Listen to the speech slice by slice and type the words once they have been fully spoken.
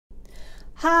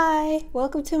Hi,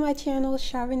 welcome to my channel,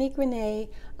 Renee.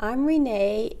 I'm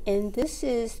Renee, and this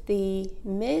is the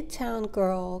Midtown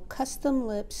Girl Custom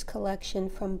Lips collection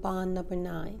from Bond number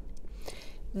 9.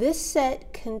 This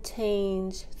set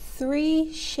contains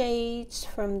 3 shades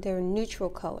from their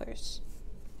neutral colors.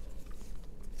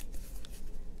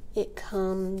 It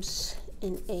comes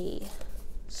in a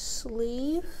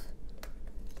sleeve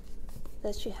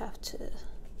that you have to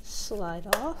slide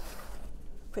off,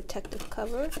 protective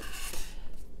cover.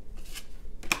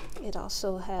 It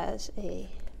also has a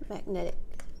magnetic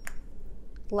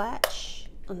latch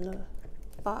on the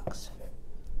box.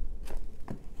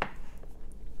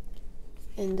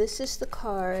 And this is the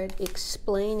card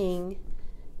explaining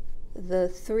the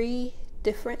 3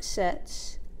 different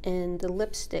sets and the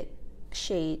lipstick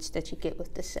shades that you get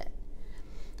with the set.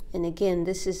 And again,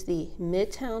 this is the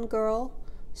Midtown Girl.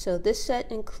 So this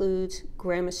set includes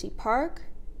Gramercy Park,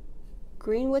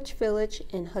 Greenwich Village,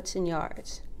 and Hudson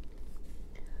Yards.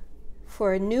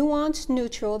 For a nuanced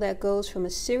neutral that goes from a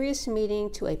serious meeting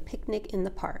to a picnic in the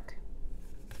park.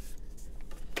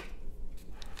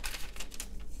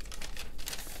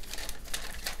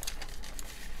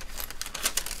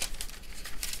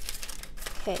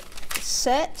 Okay, the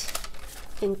set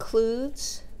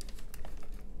includes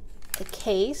a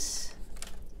case,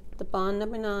 the Bond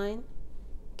number 9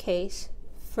 case,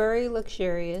 very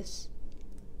luxurious.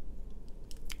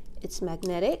 It's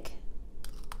magnetic.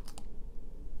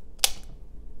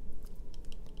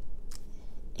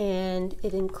 And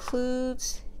it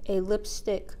includes a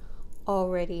lipstick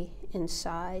already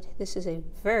inside. This is a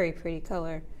very pretty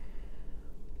color.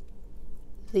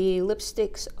 The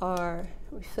lipsticks are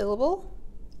refillable,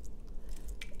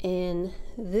 and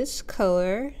this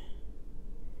color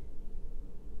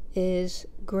is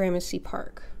Gramercy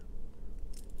Park.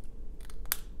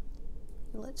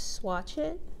 Let's swatch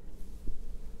it.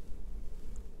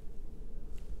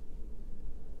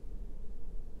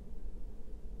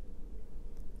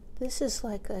 This is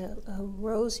like a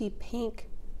rosy pink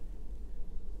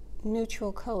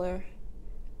neutral color.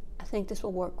 I think this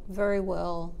will work very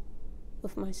well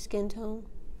with my skin tone.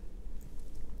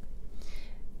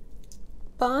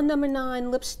 Bond number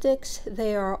 9 lipsticks,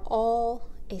 they are all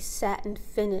a satin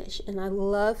finish, and I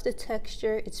love the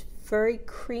texture. It's very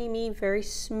creamy, very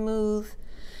smooth,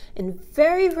 and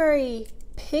very, very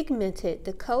pigmented.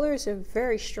 The colors are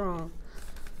very strong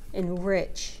and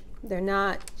rich. They're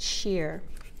not sheer.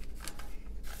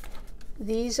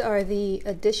 These are the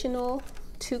additional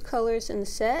 2 colors in the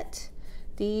set.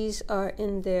 These are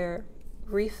in their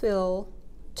refill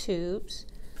tubes.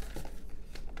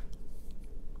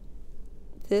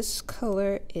 This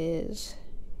color is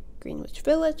Greenwich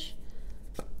Village.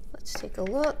 Let's take a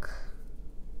look.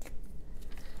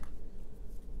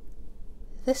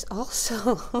 This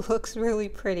also looks really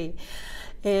pretty.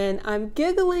 And I'm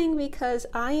giggling because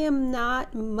I am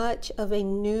not much of a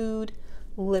nude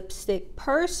lipstick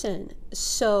person,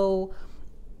 so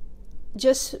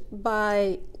just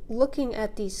by looking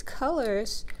at these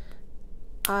colors,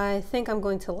 I think I'm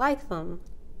going to like them.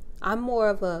 I'm more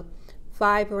of a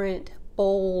vibrant,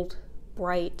 bold,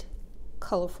 bright,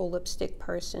 colorful lipstick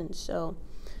person, so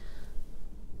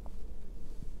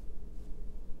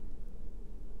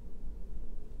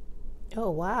oh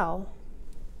wow.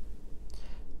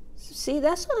 See,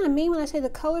 that's what I mean when I say the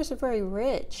colors are very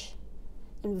rich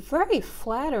and very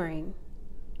flattering.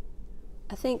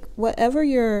 I think whatever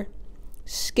your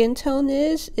skin tone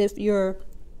is, if you're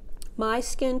my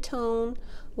skin tone,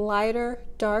 lighter,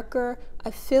 darker, I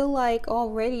feel like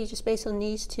already just based on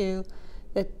these 2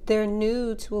 that their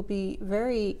nudes will be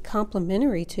very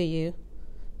complimentary to you.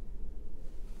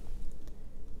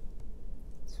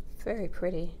 It's very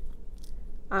pretty.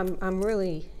 I'm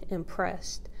really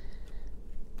impressed.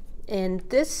 And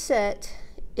this set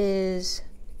is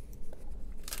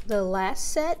the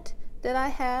last set that I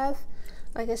have.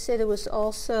 Like I said, it was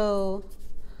also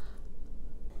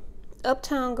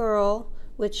Uptown Girl,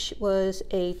 which was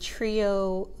a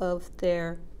trio of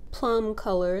their plum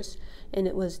colors, and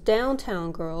it was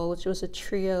Downtown Girl, which was a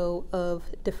trio of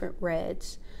different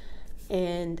reds.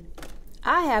 And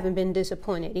I haven't been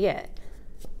disappointed yet.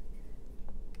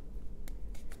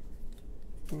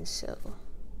 And so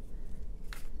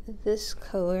this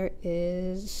color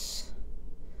is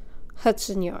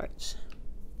Hudson Yards.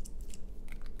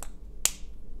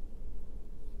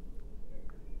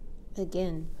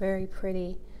 Again, very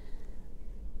pretty.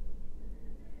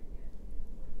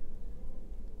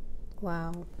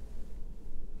 Wow.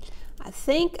 I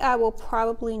think I will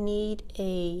probably need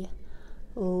a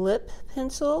lip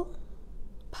pencil,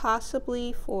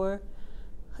 possibly for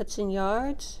Hudson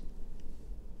Yards.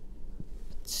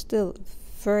 Still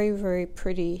very, very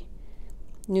pretty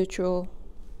neutral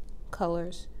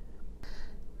colors.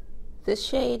 This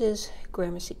shade is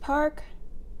Gramercy Park.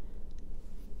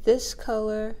 This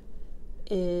color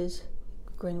is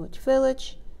Greenwich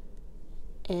Village.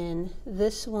 And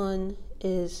this one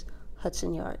is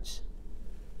Hudson Yards.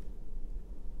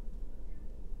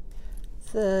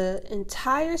 The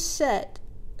entire set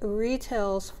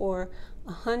retails for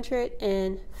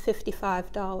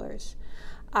 $155.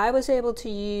 I was able to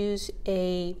use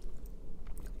a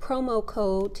promo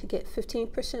code to get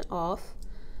 15% off,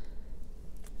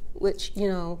 which, you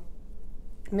know,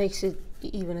 makes it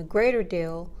even a greater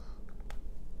deal.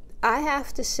 I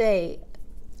have to say,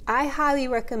 I highly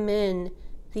recommend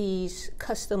these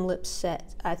custom lip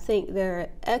sets. I think they're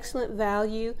excellent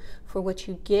value for what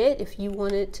you get. If you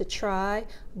wanted to try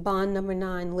Bond No.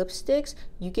 9 lipsticks,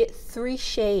 you get 3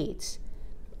 shades,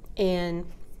 and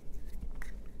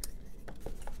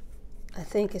I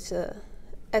think it's an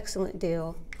excellent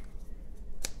deal.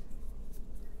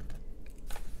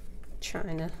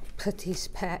 Trying to put these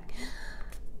back.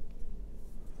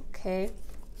 Okay,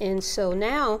 and so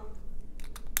now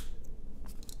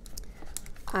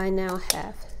I now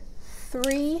have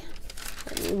 3.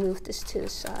 Let me move this to the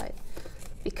side.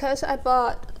 Because I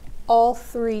bought all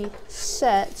 3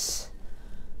 sets,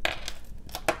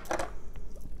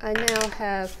 I now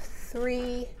have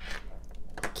 3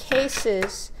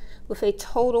 cases with a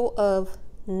total of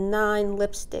 9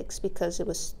 lipsticks, because it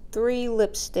was 3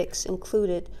 lipsticks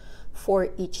included for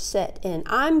each set. And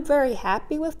I'm very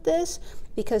happy with this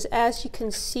because, as you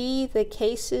can see, the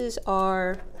cases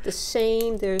are the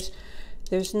same. There's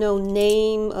no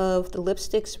name of the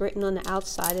lipsticks written on the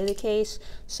outside of the case.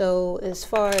 So as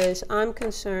far as I'm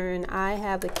concerned, I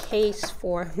have a case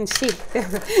for, see,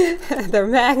 they're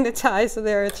magnetized, so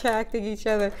they're attracting each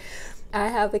other. I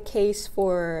have a case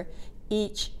for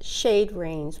each shade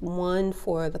range. One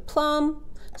for the plum,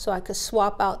 so I could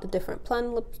swap out the different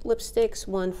plum lipsticks,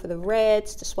 one for the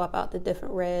reds to swap out the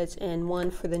different reds, and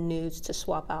one for the nudes to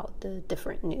swap out the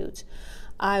different nudes.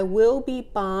 I will be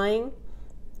buying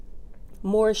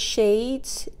more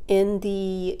shades in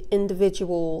the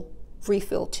individual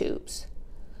refill tubes.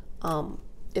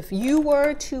 If you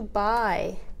were to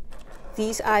buy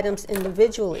these items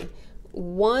individually,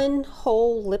 one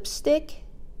whole lipstick,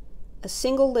 a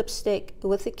single lipstick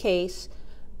with a case,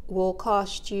 will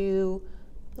cost you,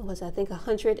 what was it, I think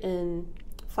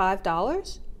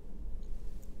 $105,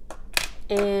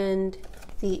 and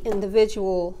the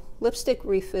individual lipstick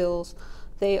refills,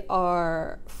 they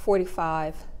are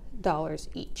 $45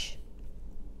 each.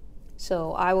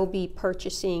 So I will be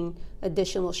purchasing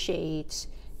additional shades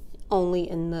only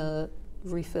in the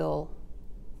refill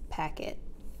packet.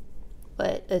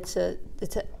 But it's an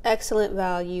excellent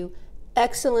value,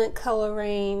 excellent color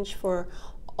range for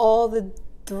all the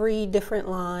 3 different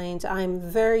lines. I'm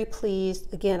very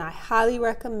pleased. Again, I highly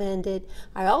recommend it.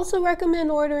 I also recommend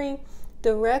ordering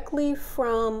directly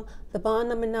from the Bond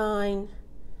No. 9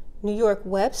 New York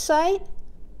website.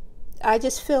 I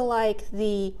just feel like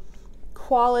the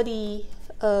quality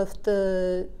of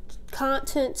the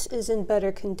contents is in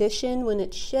better condition when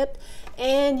it's shipped,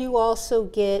 and you also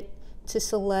get to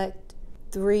select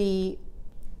 3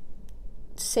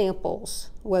 samples,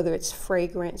 whether it's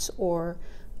fragrance or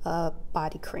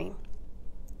body cream.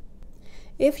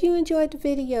 If you enjoyed the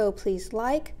video, please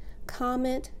like,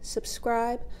 comment,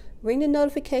 subscribe, ring the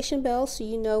notification bell so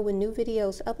you know when new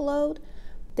videos upload.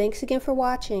 Thanks again for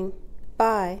watching.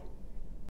 Bye.